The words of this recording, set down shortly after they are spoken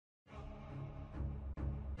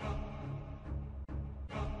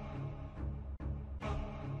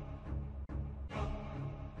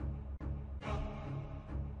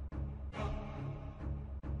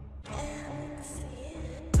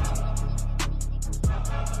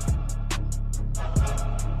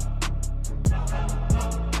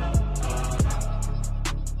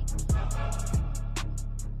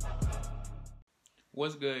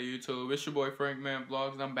What's good, YouTube? It's your boy FrankMan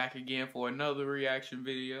Vlogs. I'm back again for another reaction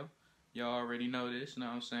video. Y'all already know this, know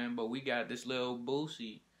what I'm saying? But we got this little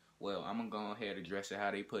Boosie. Well, I'm gonna go ahead and address it how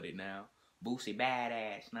they put it now. Boosie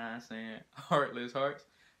Badazz, know what I'm saying? Heartless Hearts.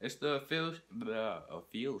 It's the official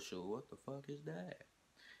show. What the fuck is that?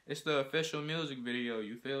 It's the official music video,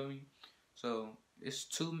 you feel me? So, it's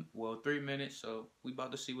 3 minutes, so we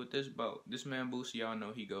about to see what this about. This man Boosie, y'all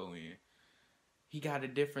know he go in. He got a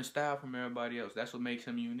different style from everybody else. That's what makes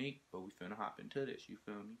him unique. But we finna hop into this, you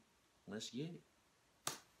feel me? Let's get it.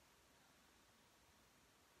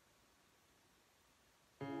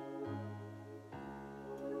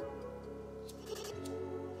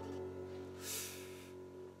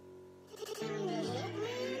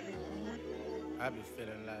 I be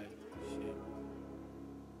feeling like shit.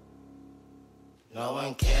 No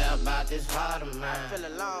one care about this heart of mine. I feel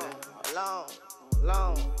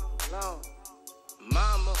alone.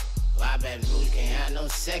 Mama, I bet Boots can't have no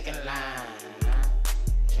second line.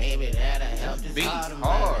 Maybe that'll help this heart of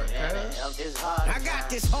mine. I got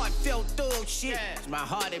this heartfelt thug shit. My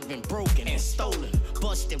heart had been broken and stolen,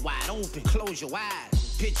 busted wide open. Close your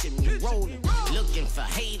eyes, picture me rolling, looking for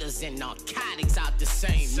haters and narcotics out the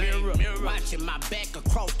same mirror. Watching my back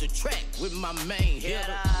across the track with my main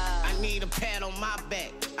hitter. I need a pat on my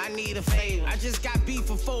back, I need a favor. I just got beef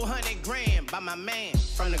for 400 grand by my man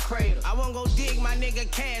from the cradle. I won't go dig my nigga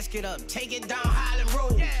casket up, take it down Highland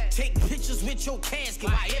Road. Take pictures with your casket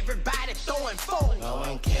while everybody throwing forward. No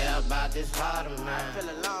one care about this heart of mine. I feel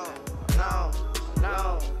alone.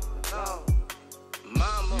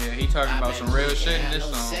 Mama, yeah, he talking about some real shit in this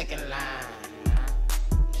song. Second line.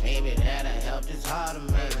 Maybe that'll help this heart of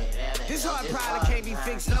mine. This heart probably can't be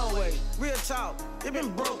fixed no way. Real talk, it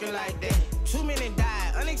been broken like that. Too many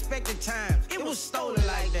died, unexpected times. It was stolen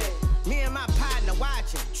like that. Me and my partner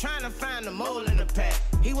watching, trying to find the mole in the pack.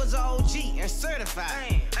 He was an OG and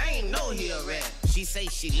certified. I ain't know he a rap. She say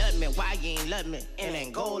she love me, why you ain't love me in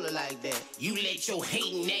Angola like that? You let your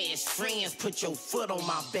hating ass friends put your foot on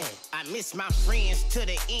my back. I miss my friends to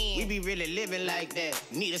the end. We be really living like that.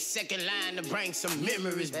 Need a second line to bring some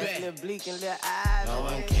memories back. Bleak and little eyes. No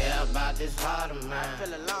one care about this heart of mine. I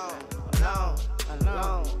feel alone.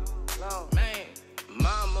 Man,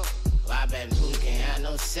 mama, I bet Boots can't have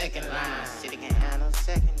no second line. City can't have no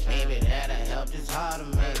second line. Maybe that'll help this heart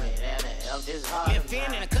of mine. Get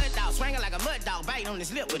fin in a cut dog, swinging like a mud dog, biting on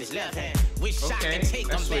his lip with his left hand. Wish shot can take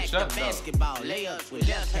him back to basketball, layups with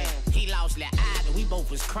left hand. He lost that eye, and we both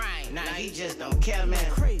was crying. Now he just don't care,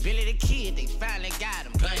 man. Billy the Kid, they finally got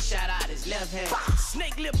him. Gunshot out his left hand.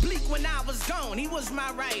 Snake lip Bleak when I was gone, he was my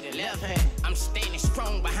right and left hand. I'm standing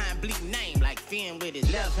strong behind Bleak name, like Finn with his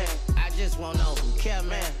left hand. I just wanna know who care,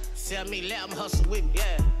 man. Sell me, let him hustle with me.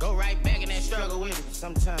 Yeah. Go right back in that struggle with me.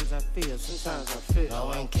 Sometimes I feel. No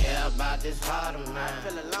one care about this heart of mine. I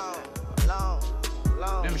feel alone.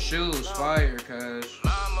 Them shoes fire, cuz.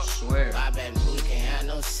 Mama, swear. I bet Boots can't have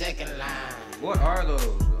no second line. What are those,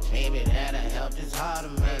 though? Maybe that'll help this heart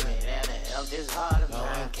of mine. No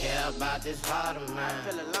one care about this heart of mine. I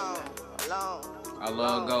feel alone. I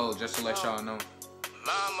love gold, just to let y'all know.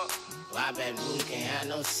 Mama, I bet Boots can't have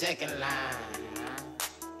no second line.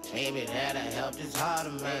 Maybe that'll help this heart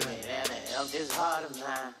of mine.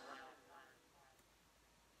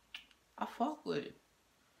 I fuck with it.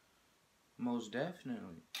 Most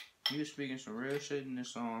definitely. He was speaking some real shit in this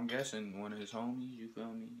song. I'm guessing one of his homies, you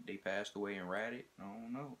feel me? They passed away and ratted. I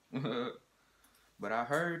don't know. But I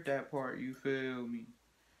heard that part, you feel me?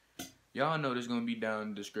 Y'all know this gonna be down in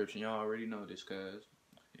the description. Y'all already know this, cuz.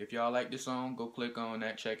 If y'all like this song, go click on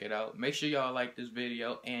that, check it out. Make sure y'all like this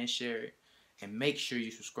video and share it. And make sure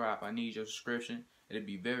you subscribe. I need your subscription. It'll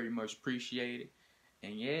be very much appreciated.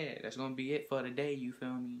 And yeah, that's gonna be it for today, you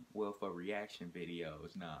feel me? Well, for reaction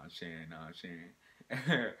videos. Nah, I'm sharing.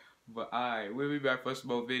 But alright, we'll be back for some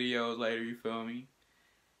more videos later, you feel me?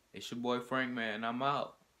 It's your boy FrankMan, I'm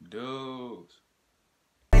out. Dudes.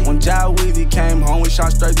 When Jai Weezy came home, we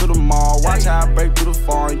shot straight through the mall. Watch how I break through the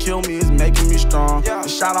fall and kill me, it's making me strong. And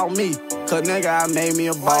shout out me, cause nigga, I made me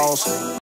a boss.